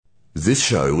This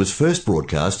show was first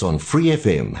broadcast on Free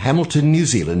FM, Hamilton, New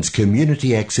Zealand's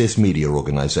community access media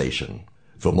organisation.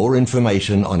 For more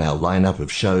information on our lineup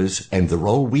of shows and the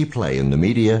role we play in the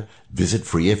media, visit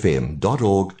freefm.org.nz.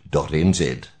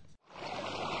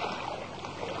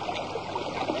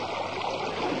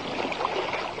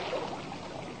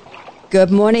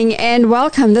 Good morning and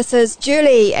welcome. This is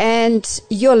Julie and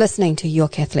you're listening to Your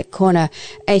Catholic Corner,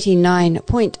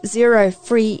 89.0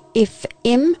 Free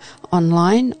FM,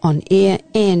 online, on air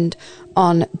and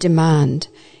on demand.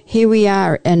 Here we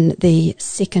are in the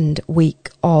second week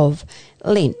of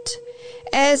Lent.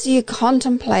 As you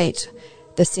contemplate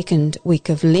the second week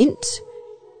of Lent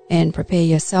and prepare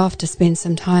yourself to spend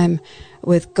some time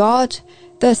with God,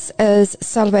 this is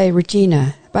Salve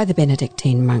Regina by the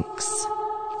Benedictine monks.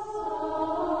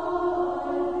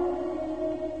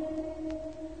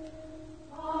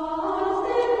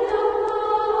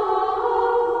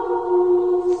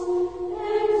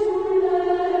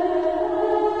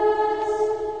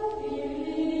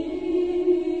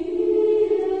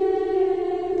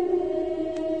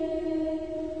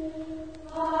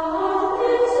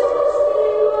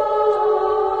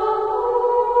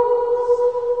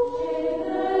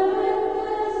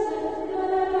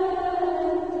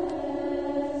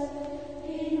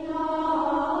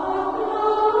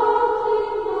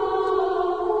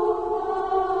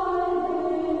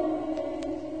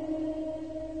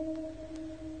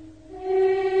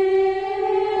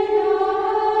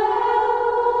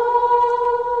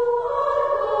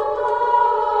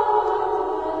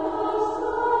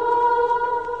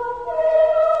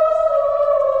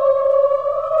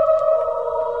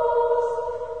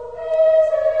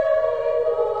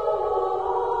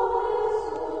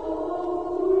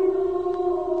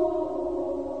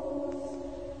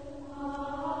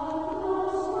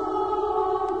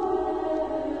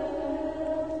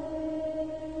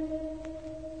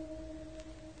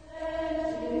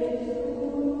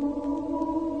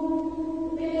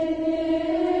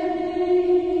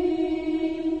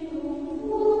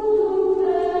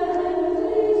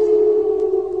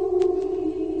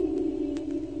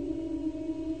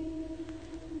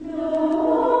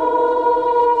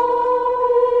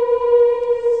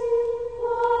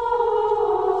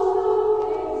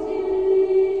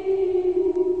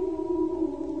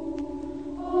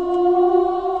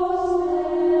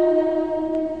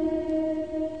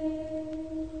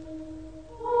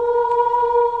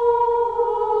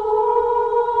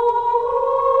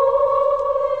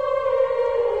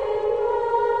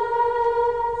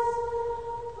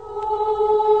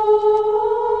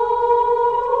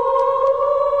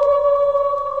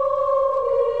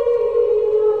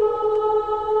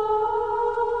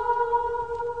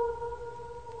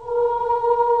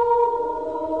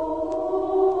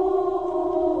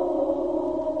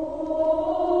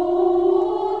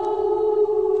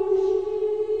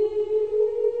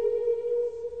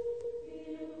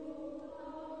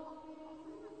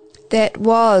 That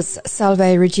was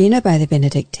Salve Regina by the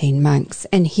Benedictine monks.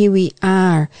 And here we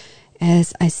are,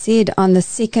 as I said, in the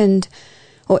second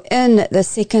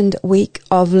week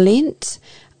of Lent.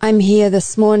 I'm here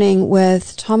this morning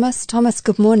with Thomas. Thomas,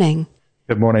 good morning.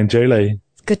 Good morning, Julie.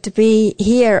 It's good to be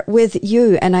here with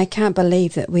you, and I can't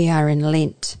believe that we are in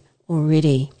Lent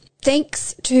already.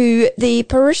 Thanks to the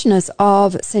parishioners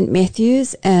of St.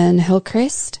 Matthew's in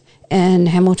Hillcrest in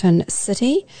Hamilton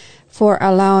City for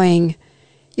allowing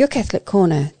Your Catholic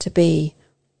Corner to be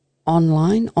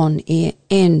online, on air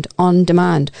and on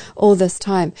demand all this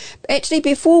time. But actually,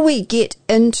 before we get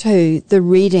into the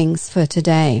readings for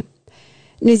today,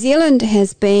 New Zealand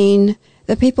the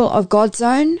people of God's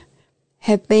Zone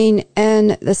have been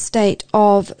in the state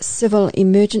of civil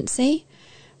emergency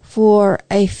for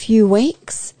a few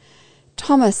weeks.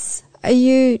 Thomas, do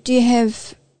you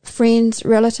have friends,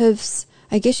 relatives?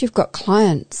 I guess you've got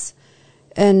clients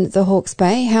in the Hawke's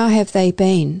Bay. How have they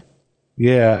been?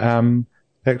 Yeah,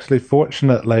 actually,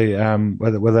 fortunately,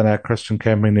 within our Christian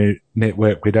Camping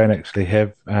Network, we don't actually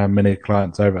have many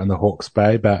clients over in the Hawke's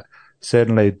Bay, but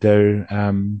certainly do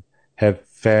have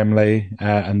family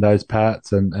in those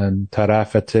parts, and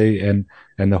Tairāwhiti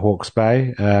and the Hawke's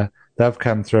Bay. They've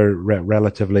come through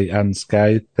relatively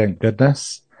unscathed, thank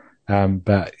goodness.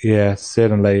 But yeah,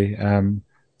 certainly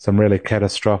some really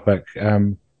catastrophic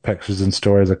pictures and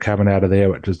stories are coming out of there,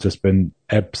 which has just been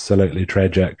absolutely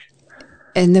tragic.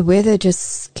 And the weather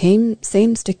just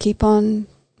seems to keep on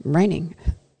raining.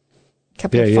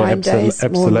 Couple of fine days,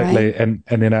 absolutely. And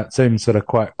it seems sort of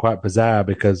quite bizarre,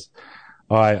 because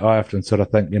I often sort of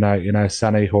think,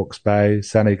 sunny Hawke's Bay,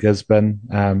 sunny Gisborne,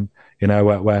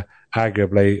 we're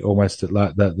arguably almost at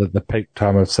like the peak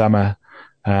time of summer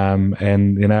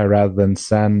And, rather than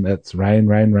sun, it's rain,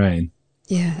 rain, rain.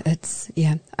 Yeah,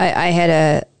 I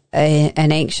had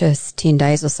an anxious 10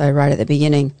 days or so right at the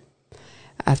beginning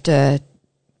after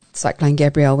Cyclone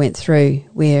Gabrielle went through,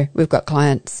 where we've got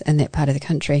clients in that part of the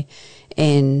country,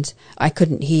 and I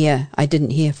didn't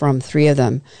hear from 3 of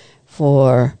them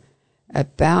for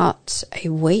about a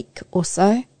week or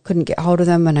so. Couldn't get hold of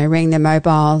them. When I rang their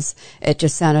mobiles, it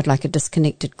just sounded like a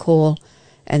disconnected call,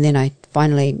 and then I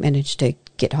finally managed to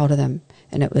get hold of them,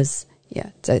 and it was,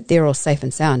 so they're all safe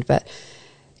and sound. But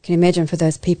can you imagine for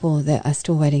those people that are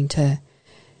still waiting to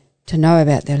know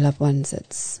about their loved ones?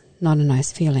 It's not a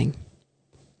nice feeling.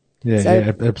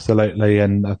 Yeah, absolutely.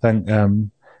 And I think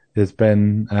there's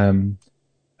been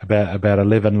about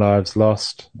 11 lives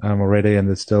lost already, and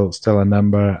there's still a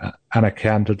number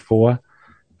unaccounted for.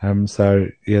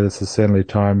 This is certainly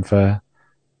time for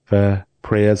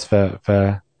prayers for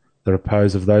the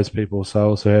repose of those people's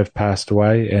souls who have passed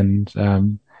away, and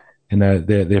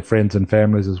their friends and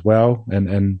families as well,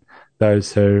 and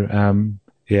those who are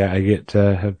yet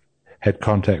to have had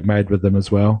contact made with them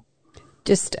as well.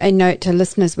 Just a note to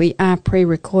listeners, we are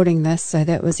pre-recording this, so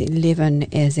that was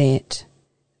 11 as at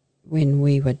when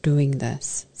we were doing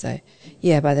this. So,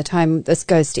 by the time this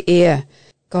goes to air,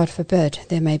 God forbid,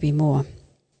 there may be more.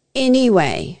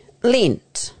 Anyway,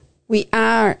 Lent. We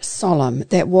are solemn.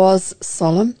 That was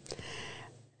solemn.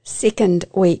 Second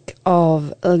week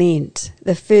of Lent.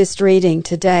 The first reading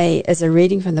today is a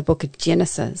reading from the book of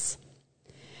Genesis.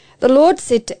 The Lord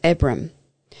said to Abram,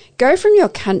 "Go from your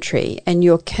country and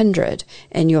your kindred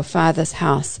and your father's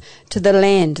house to the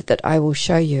land that I will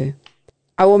show you.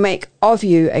 I will make of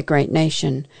you a great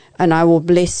nation, and I will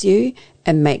bless you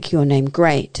and make your name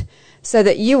great, so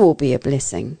that you will be a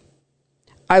blessing.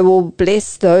 I will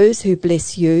bless those who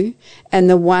bless you, and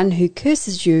the one who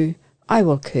curses you I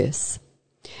will curse.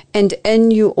 And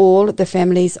in you all the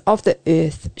families of the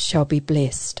earth shall be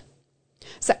blessed."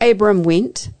 So Abram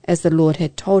went, as the Lord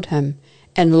had told him,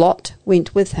 and Lot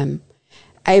went with him.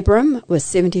 Abram was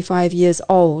 75 years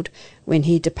old when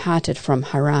he departed from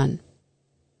Haran.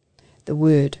 The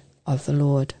word of the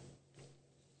Lord.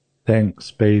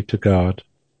 Thanks be to God.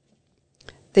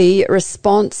 The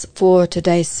response for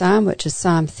today's psalm, which is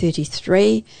Psalm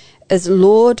 33, is,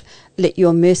 "Lord, let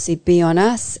your mercy be on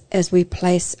us as we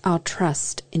place our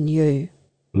trust in you."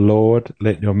 Lord,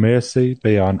 let your mercy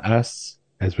be on us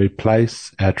as we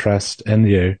place our trust in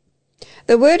you.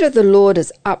 The word of the Lord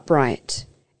is upright,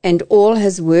 and all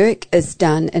his work is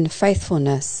done in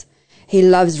faithfulness. He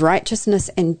loves righteousness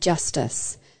and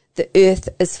justice. The earth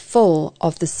is full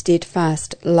of the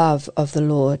steadfast love of the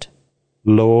Lord.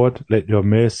 Lord, let your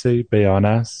mercy be on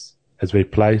us as we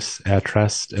place our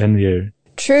trust in you.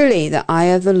 Truly the eye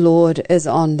of the Lord is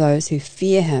on those who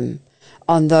fear him,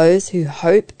 on those who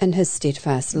hope in his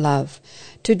steadfast love,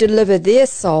 to deliver their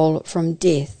soul from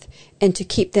death and to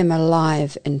keep them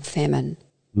alive in famine.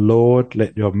 Lord,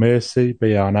 let your mercy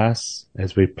be on us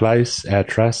as we place our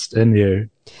trust in you.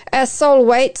 Our soul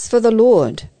waits for the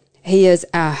Lord. He is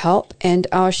our help and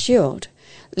our shield.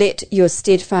 Let your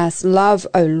steadfast love,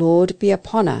 O Lord, be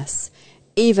upon us,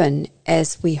 even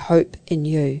as we hope in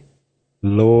you.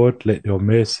 Lord, let your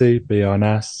mercy be on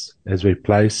us as we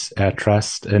place our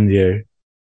trust in you.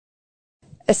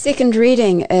 A second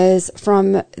reading is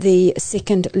from the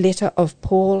second letter of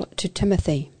Paul to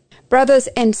Timothy. Brothers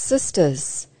and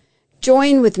sisters,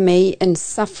 join with me in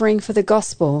suffering for the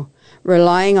gospel,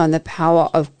 relying on the power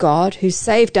of God who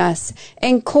saved us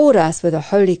and called us with a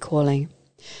holy calling,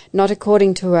 not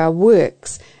according to our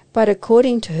works, but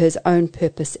according to his own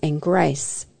purpose and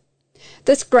grace.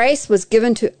 This grace was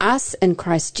given to us in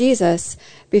Christ Jesus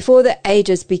before the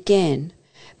ages began,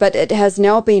 but it has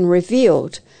now been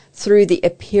revealed through the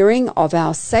appearing of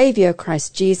our Saviour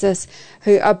Christ Jesus,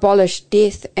 who abolished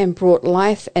death and brought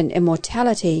life and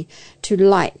immortality to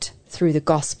light through the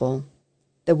gospel.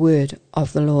 The word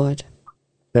of the Lord.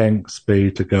 Thanks be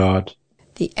to God.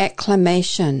 The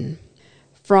acclamation.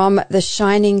 From the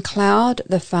shining cloud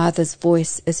the Father's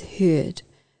voice is heard.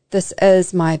 This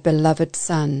is my beloved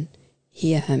Son.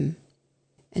 Hear him.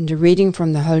 And a reading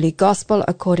from the Holy Gospel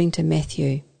according to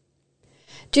Matthew.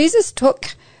 Jesus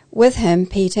took with him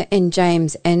Peter and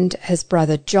James and his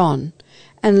brother John,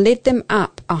 and led them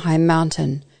up a high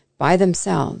mountain by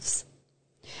themselves.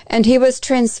 And he was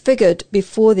transfigured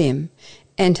before them,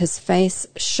 and his face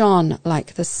shone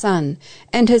like the sun,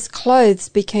 and his clothes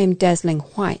became dazzling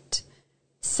white.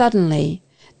 Suddenly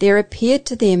there appeared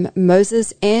to them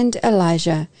Moses and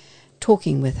Elijah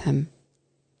talking with him.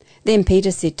 Then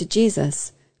Peter said to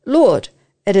Jesus, "Lord,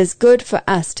 it is good for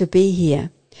us to be here.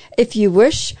 If you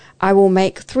wish, I will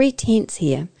make 3 tents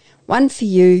here, one for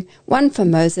you, one for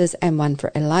Moses, and one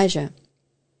for Elijah."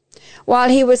 While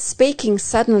he was speaking,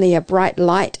 suddenly a bright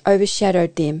light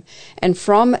overshadowed them, and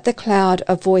from the cloud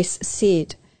a voice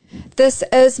said, "This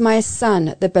is my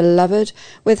Son, the Beloved.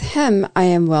 With him I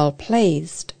am well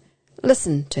pleased.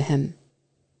 Listen to him."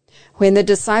 When the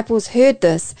disciples heard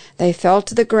this, they fell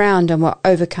to the ground and were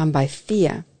overcome by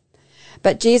fear.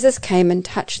 But Jesus came and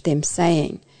touched them,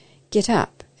 saying, "Get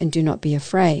up and do not be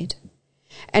afraid."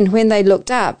 And when they looked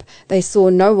up, they saw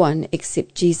no one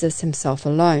except Jesus himself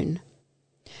alone.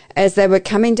 As they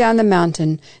were coming down the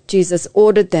mountain, Jesus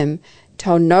ordered them,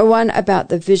 "Tell no one about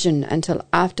the vision until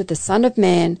after the Son of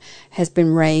Man has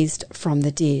been raised from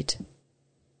the dead."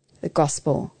 The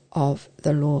Gospel of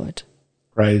the Lord.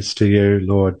 Praise to you,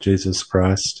 Lord Jesus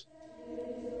Christ.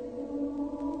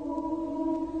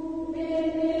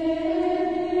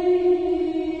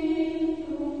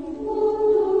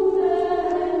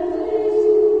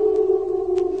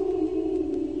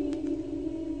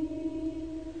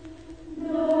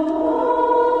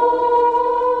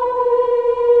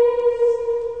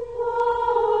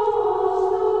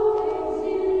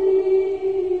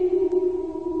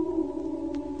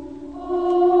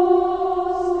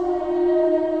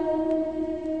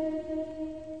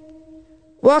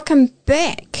 Welcome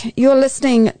back. You're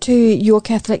listening to Your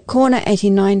Catholic Corner,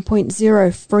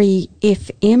 89.0 Free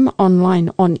FM, online,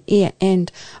 on air and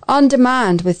on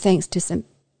demand, with thanks to St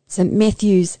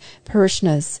Matthew's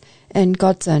parishioners in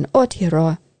Godzone,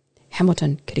 Aotearoa,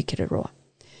 Hamilton, Kirikiriroa.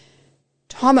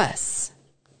 Thomas,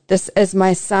 "This is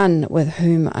my Son with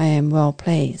whom I am well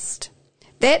pleased."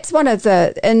 That's one of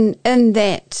the, in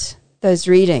those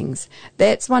readings,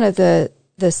 that's one of the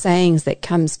sayings that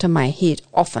comes to my head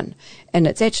often, and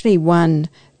it's actually one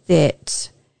that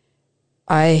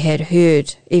I had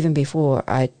heard even before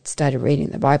I started reading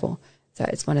the Bible. So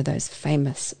it's one of those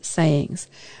famous sayings.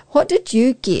 What did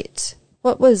you get?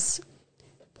 What was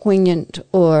poignant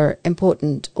or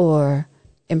important or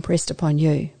impressed upon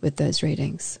you with those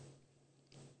readings?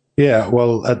 Yeah,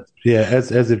 well, as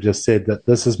you've just said, that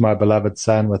this is my beloved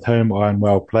Son with whom I am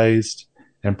well pleased.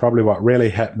 And probably what really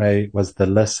hit me was the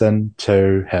listen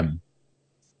to him.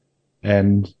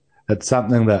 And it's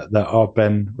something that I've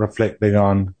been reflecting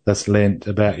on this Lent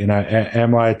about,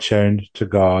 am I tuned to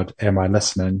God? Am I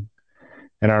listening?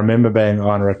 And I remember being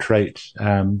on retreat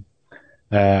a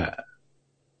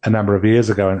number of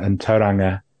years ago in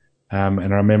Tauranga, and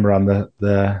I remember on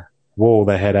the wall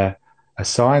they had a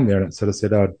sign there, and it sort of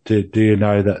said, "Oh, do you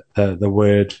know that the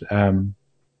word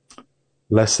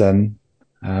listen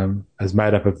is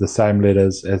made up of the same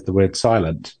letters as the word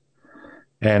silent?"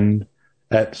 And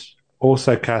it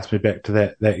also cast me back to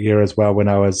that year as well, when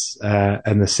I was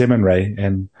in the seminary,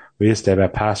 and we used to have our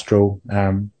pastoral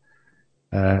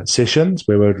sessions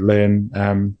where we would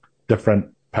learn different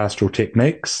pastoral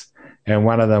techniques, and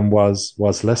one of them was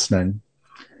listening.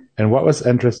 And what was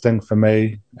interesting for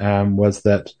me was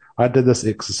that I did this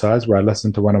exercise where I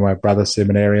listened to one of my brother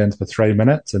seminarians for 3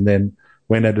 minutes, and then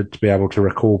we needed to be able to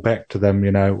recall back to them,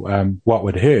 what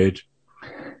we'd heard.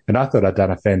 And I thought I'd done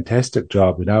a fantastic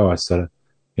job. I was sort of,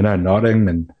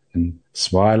 nodding and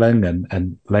smiling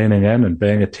and leaning in and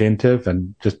being attentive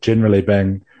and just generally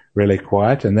being really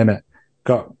quiet. And then it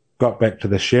got back to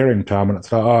the sharing time, and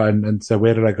it's like, and so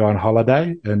where did I go on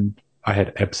holiday? And I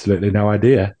had absolutely no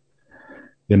idea.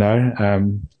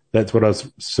 That's what I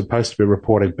was supposed to be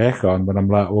reporting back on, but I'm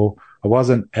like, well, I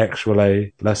wasn't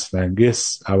actually listening.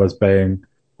 Yes, I was being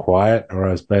quiet or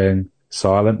I was being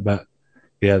silent, but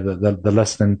yeah, the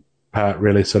listening part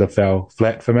really sort of fell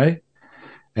flat for me.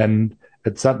 And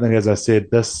it's something, as I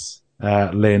said, this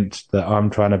Lent that I'm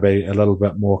trying to be a little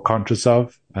bit more conscious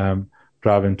of.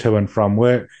 Driving to and from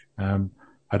work,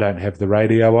 I don't have the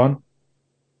radio on,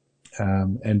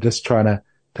 and just trying to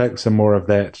take some more of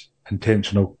that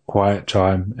intentional quiet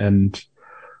time. And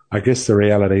I guess the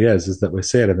reality is that we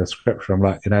see it in the scripture. I'm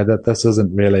like, that this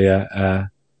isn't really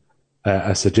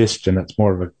a suggestion. It's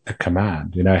more of a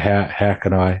command. How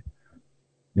can I,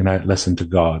 listen to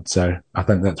God? So I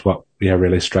think that's what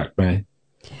really struck me.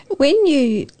 When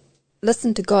you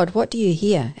listen to God, what do you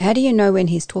hear? How do you know when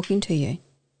he's talking to you?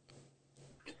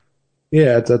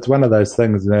 Yeah, it's one of those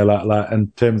things, like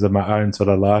in terms of my own sort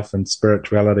of life and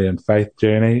spirituality and faith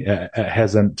journey, it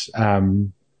hasn't,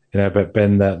 but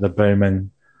been the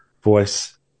booming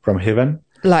voice from heaven.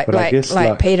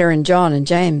 Like Peter and John and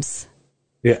James.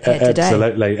 Yeah,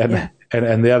 absolutely. And,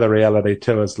 and the other reality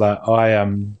too is like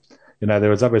there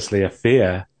was obviously a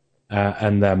fear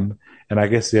in them, and I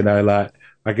guess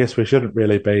I guess we shouldn't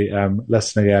really be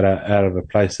listening out of a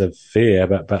place of fear,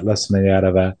 but listening out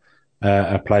of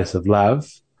a place of love,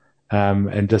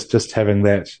 and just having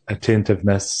that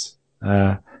attentiveness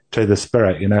to the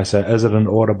Spirit, So is it an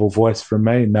audible voice from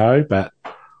me? No, but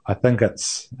I think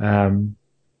it's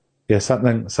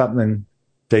something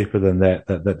deeper than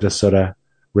that just sort of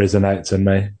resonates in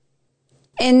me.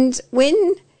 And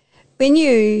when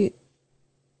you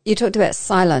talked about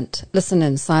silent, listen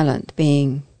and silent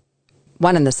being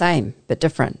one and the same but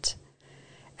different,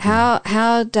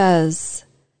 how does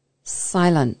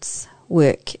silence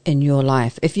work in your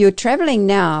life? If you're traveling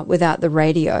now without the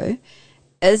radio,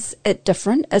 is it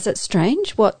different? Is it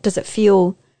strange? What does it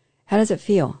feel? How does it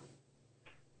feel?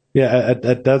 Yeah,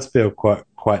 it does feel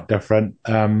quite different.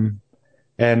 And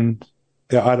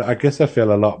I guess I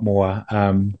feel a lot more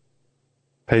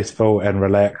peaceful and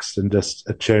relaxed and just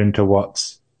attuned to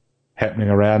what's happening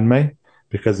around me,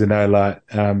 because a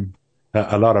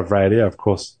lot of radio, of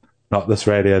course, not this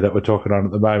radio that we're talking on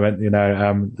at the moment,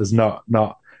 is not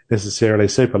necessarily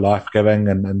super life-giving,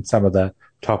 and some of the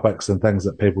topics and things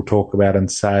that people talk about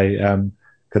and say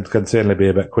can certainly be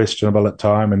a bit questionable at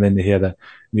time. And then you hear the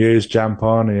news jump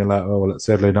on and you're like, oh, well, it's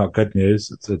certainly not good news.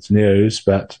 It's news,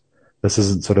 but this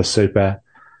isn't sort of super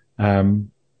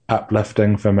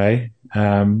uplifting for me.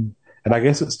 And I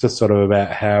guess it's just sort of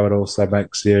about how it also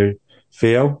makes you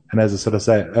feel. And as I sort of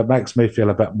say, it makes me feel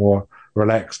a bit more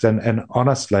relaxed. And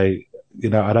honestly,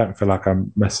 I don't feel like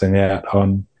I'm missing out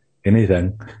on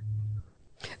anything.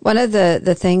 One of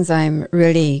the things I'm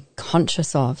really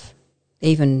conscious of,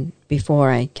 even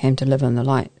before I came to live in the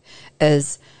light,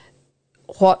 is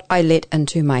what I let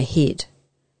into my head,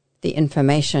 the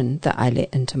information that I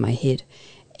let into my head.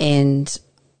 And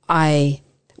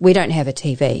we don't have a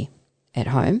TV at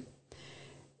home.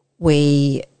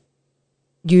 We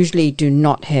usually do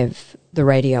not have the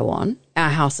radio on. Our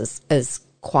house is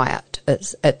quiet.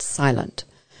 It's silent.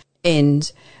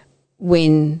 And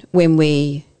when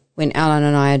Alan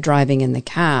and I are driving in the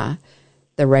car,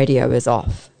 the radio is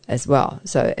off as well.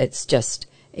 So it's just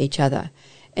each other.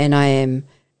 And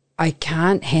I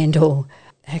can't handle,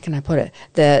 how can I put it,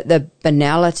 the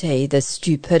banality, the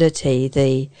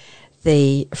stupidity,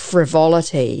 the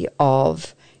frivolity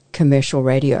of commercial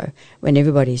radio, when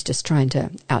everybody's just trying to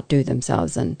outdo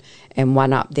themselves and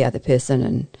one up the other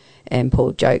person and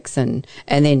pull jokes and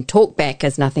then talk back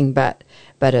as nothing but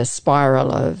a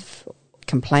spiral of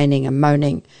complaining and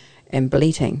moaning and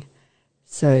bleating.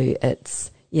 So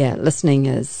listening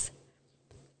is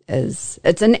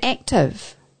it's an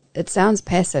active, it sounds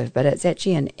passive, but it's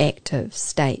actually an active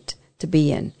state to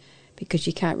be in, because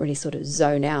you can't really sort of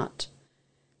zone out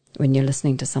when you're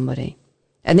listening to somebody.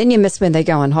 And then you miss when they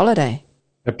go on holiday.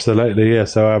 Absolutely, yeah.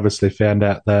 So I obviously found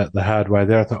out the hard way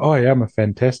there. I thought, oh yeah, I'm a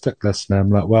fantastic listener. I'm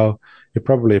like, well, you're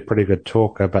probably a pretty good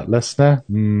talker, but listener,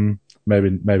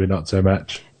 maybe not so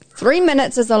much. 3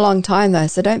 minutes is a long time though,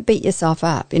 so don't beat yourself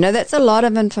up. That's a lot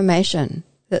of information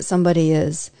that somebody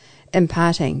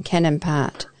can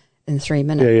impart in 3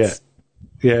 minutes.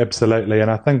 Yeah, absolutely. And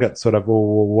I think it's sort of, well,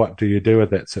 what do you do with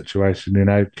that situation?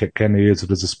 Can you use it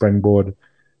as a springboard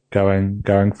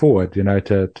going forward,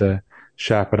 to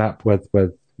sharpen up with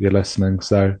your listening?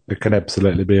 So it can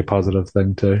absolutely be a positive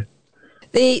thing too.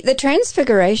 The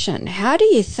Transfiguration, how do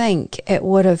you think it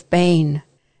would have been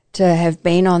to have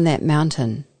been on that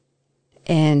mountain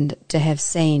and to have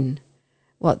seen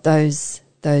what those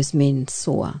men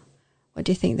saw? What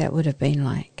do you think that would have been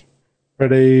like?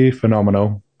 Pretty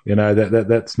phenomenal.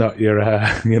 That's not your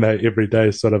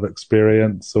everyday sort of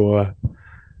experience, or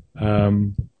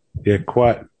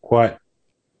quite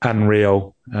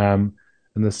unreal, in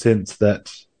the sense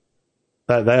that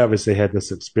they obviously had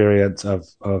this experience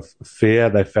of fear.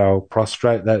 They fell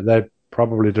prostrate. They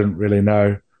probably didn't really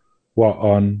know what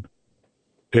on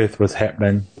earth was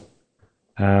happening.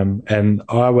 And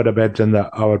I would imagine that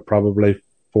I would probably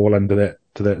fall into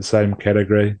that same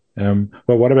category. Well,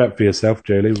 what about for yourself,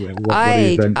 Julie? What do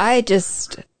you think?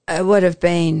 It would have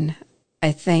been,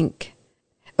 I think,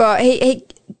 well,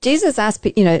 Jesus asked,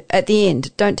 at the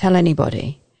end, don't tell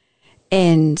anybody.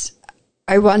 And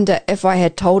I wonder if I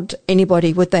had told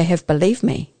anybody, would they have believed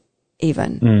me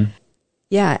even?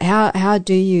 Yeah. How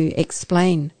do you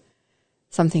explain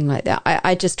something like that?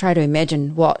 I just try to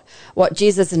imagine what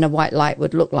Jesus in a white light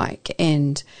would look like.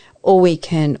 And all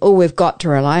we've got to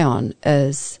rely on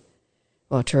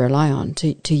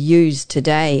to use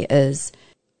today is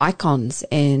icons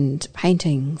and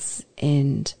paintings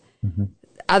and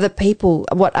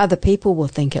what other people will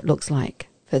think it looks like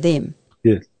for them.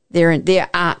 Yes. Their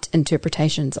art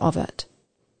interpretations of it.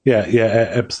 Yeah,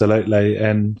 absolutely.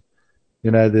 And,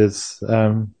 there's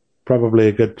probably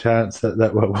a good chance that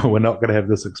we're not going to have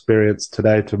this experience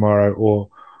today, tomorrow,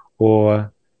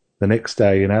 or the next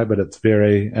day, but it's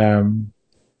very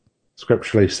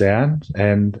scripturally sound,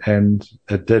 and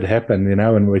it did happen,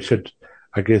 and we should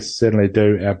I guess certainly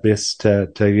do our best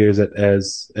to use it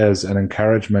as an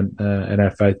encouragement in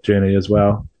our faith journey as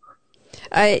well.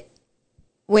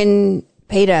 When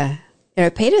Peter,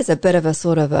 Peter's a bit of a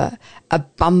sort of a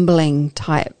bumbling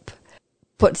type,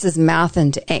 puts his mouth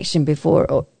into action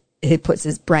before he puts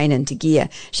his brain into gear.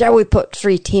 Shall we put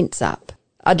 3 tents up?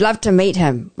 I'd love to meet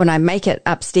him when I make it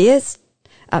upstairs,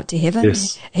 up to heaven.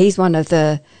 Yes. He's one of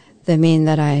the men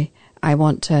that I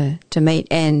want to meet.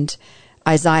 And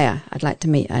Isaiah, I'd like to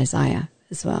meet Isaiah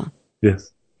as well.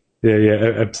 Yes.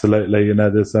 Yeah, absolutely.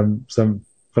 There's some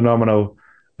phenomenal,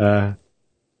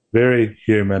 very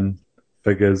human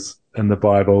figures in the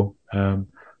Bible.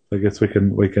 I guess we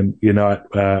can unite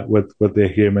with their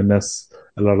humanness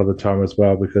a lot of the time as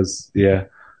well, because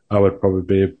I would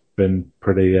probably been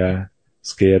pretty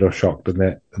scared or shocked in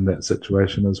that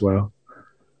situation as well.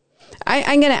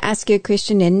 I'm going to ask you a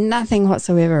question and nothing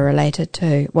whatsoever related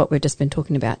to what we've just been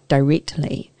talking about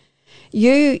directly.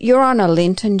 You're on a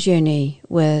Lenten journey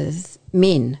with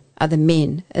other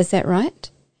men, is that right?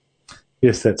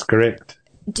 Yes, that's correct.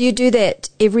 Do you do that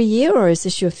every year, or is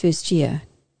this your first year?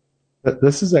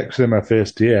 This is actually my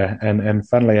first year, and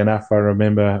funnily enough, I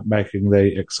remember making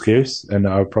the excuse, and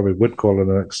I probably would call it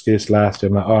an excuse last year.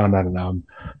 I'm like, oh, no, I'm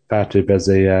far too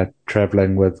busy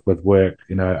traveling with work.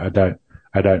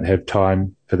 I don't have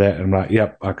time for that. And I'm like,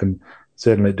 yep, I can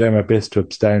certainly do my best to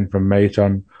abstain from meat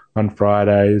on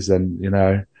Fridays, and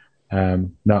not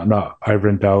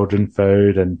overindulge in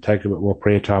food and take a bit more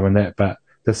prayer time and that. But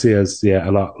this year is a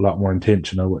lot more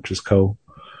intentional, which is cool.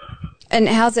 And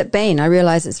how's it been? I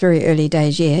realise it's very early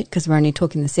days yet because we're only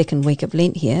talking the second week of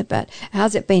Lent here, but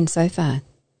how's it been so far?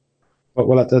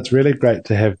 Well, it's really great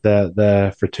to have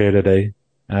the fraternity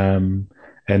and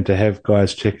to have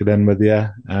guys checking in with you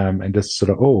and just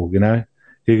sort of,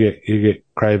 you get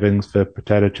cravings for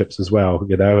potato chips as well.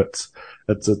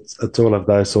 It's all of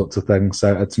those sorts of things.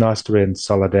 So it's nice to be in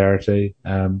solidarity,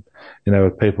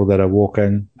 with people that are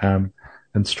walking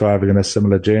and striving in a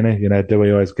similar journey. Do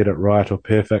we always get it right or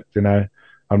perfect?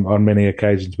 On many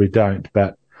occasions we don't,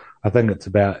 but I think it's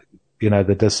about,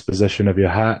 the disposition of your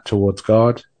heart towards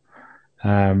God,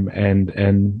 and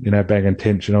being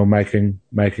intentional, making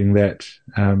that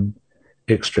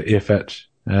extra effort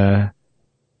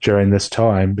during this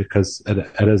time, because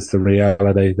it is the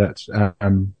reality that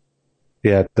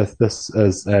this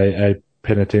is a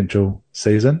penitential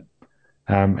season.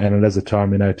 And it is a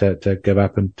time, to give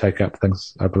up and take up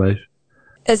things, I believe.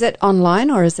 Is it online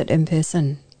or is it in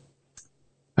person?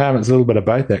 It's a little bit of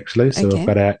both, actually. So We've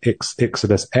got our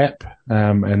Exodus app,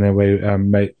 and then we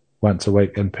meet once a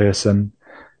week in person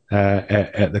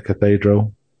at the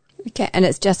cathedral. Okay, and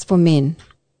it's just for men?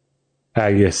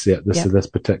 Yes, this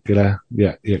particular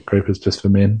group is just for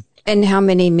men. And how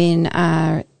many men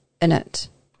are in it?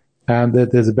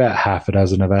 There's about half a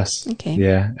dozen of us. Okay.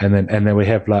 Yeah, and then we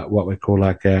have what we call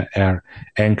our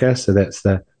anchor. So that's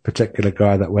the particular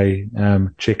guy that we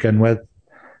check in with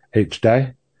each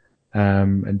day,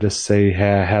 and just see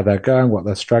how they're going, what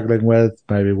they're struggling with,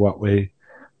 maybe what we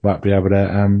might be able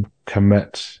to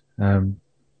commit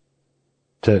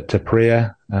to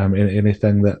prayer,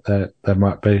 anything that they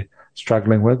might be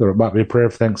struggling with, or it might be a prayer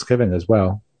of thanksgiving as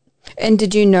well. And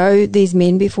did you know these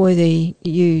men before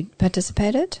you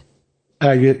participated?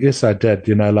 Yes, I did.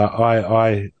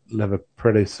 I live a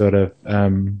pretty sort of,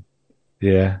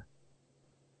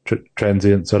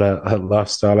 transient sort of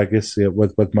lifestyle, I guess.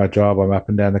 With my job, I'm up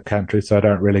and down the country, so I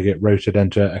don't really get rooted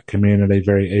into a community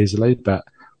very easily, but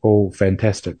all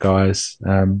fantastic guys,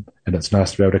 and it's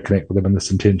nice to be able to connect with them in this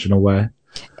intentional way.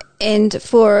 And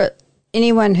for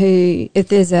anyone who, if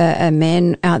there's a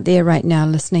man out there right now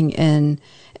listening in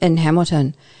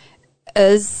Hamilton,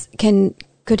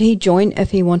 could he join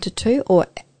if he wanted to, or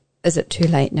is it too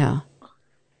late now?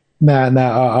 No,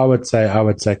 I would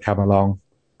say come along.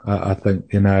 I think,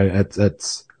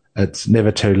 it's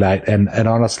never too late. And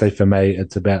honestly, for me,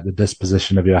 it's about the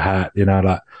disposition of your heart.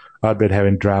 Like I've been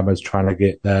having dramas trying to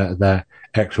get the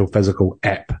actual physical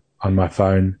app on my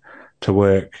phone to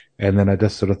work. And then I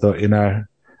just sort of thought,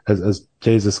 is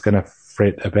Jesus going to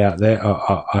fret about that?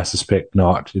 I suspect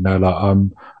not.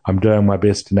 I'm doing my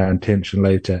best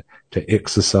intentionally to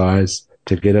exercise,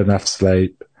 to get enough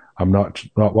sleep. I'm not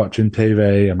watching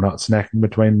TV. I'm not snacking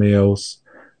between meals,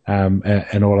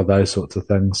 and all of those sorts of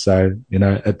things. So,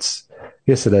 it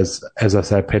is, as I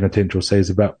say, penitential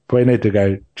season, but we need to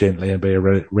go gently and be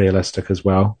realistic as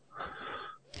well.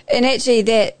 And actually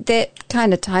that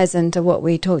kind of ties into what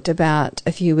we talked about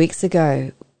a few weeks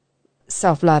ago,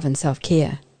 self-love and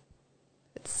self-care.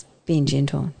 It's being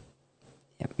gentle.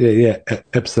 Yep. Yeah,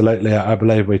 absolutely. I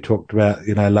believe we talked about,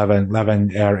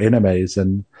 loving our enemies,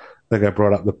 and think I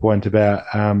brought up the point about,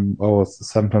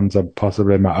 sometimes I'm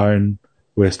possibly my own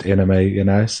worst enemy,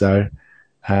 so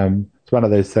it's one of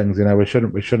those things,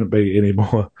 we shouldn't be any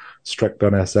more strict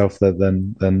on ourselves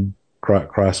than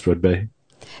Christ would be.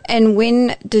 And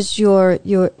when does your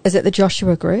is it the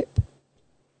Joshua group?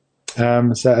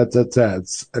 So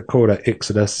it's called an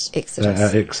Exodus.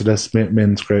 Exodus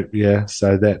men's group, yeah.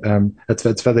 So that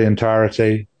it's for the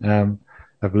entirety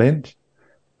of Lent.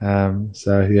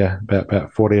 So yeah,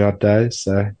 about 40 odd days.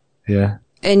 So yeah.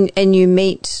 And you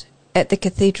meet at the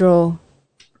cathedral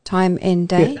time and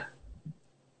day,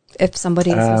 if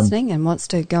somebody is listening and wants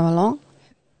to go along.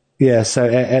 Yeah, so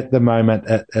at the moment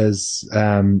it is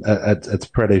it's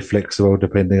pretty flexible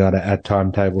depending on our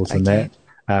timetables and that.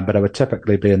 But it would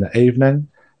typically be in the evening.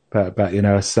 But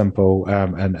a simple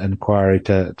an inquiry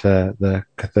to the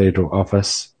cathedral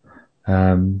office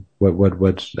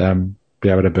would be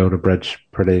able to build a bridge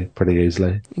pretty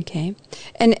easily. Okay,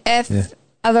 and if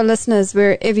other listeners,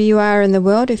 wherever you are in the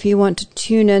world, if you want to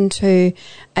tune into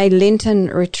a Lenten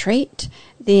retreat,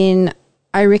 then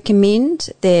I recommend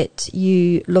that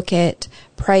you look at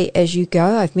Pray As You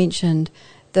Go. I've mentioned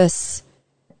this.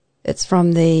 It's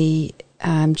from the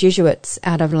Jesuits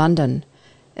out of London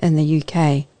in the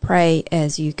UK. Pray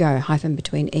As You Go, hyphen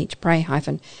between each, pray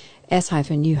hyphen as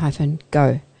hyphen you hyphen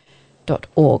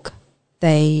go.org.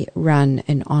 They run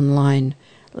an online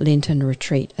Lenten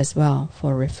retreat as well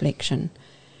for reflection.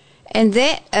 And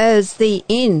that is the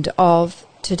end of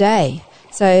today.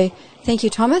 So thank you,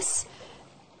 Thomas.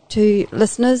 To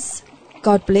listeners,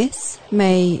 God bless.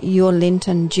 May your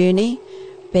Lenten journey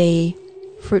be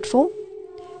fruitful.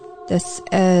 This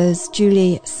is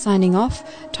Julie signing off.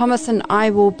 Thomas and I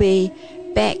will be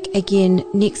back again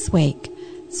next week.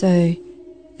 So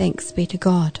thanks be to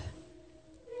God.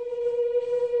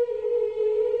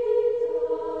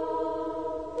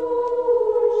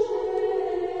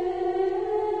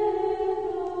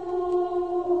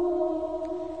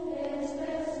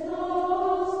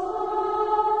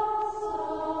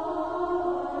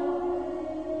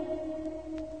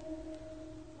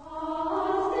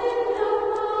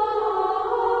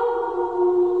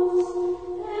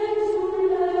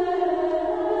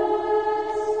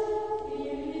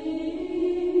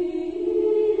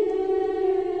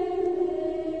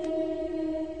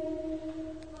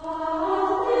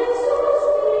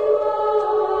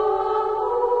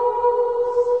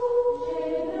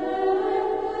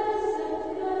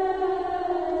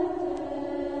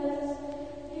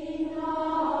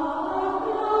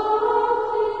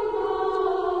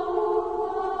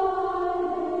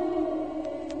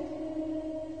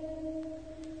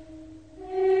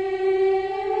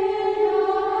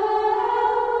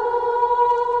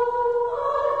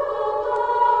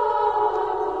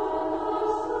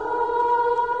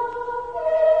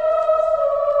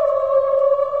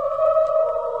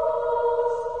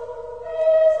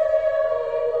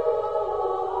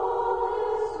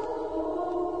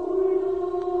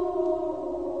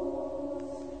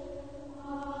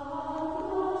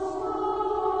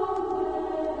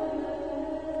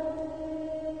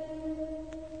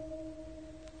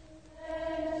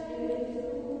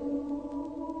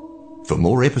 For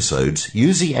more episodes,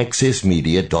 use the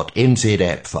accessmedia.nz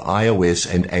app for iOS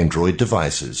and Android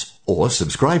devices, or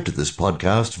subscribe to this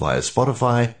podcast via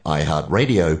Spotify,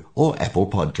 iHeartRadio, or Apple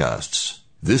Podcasts.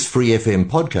 This Free FM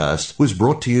podcast was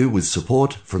brought to you with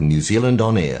support from New Zealand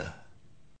On Air.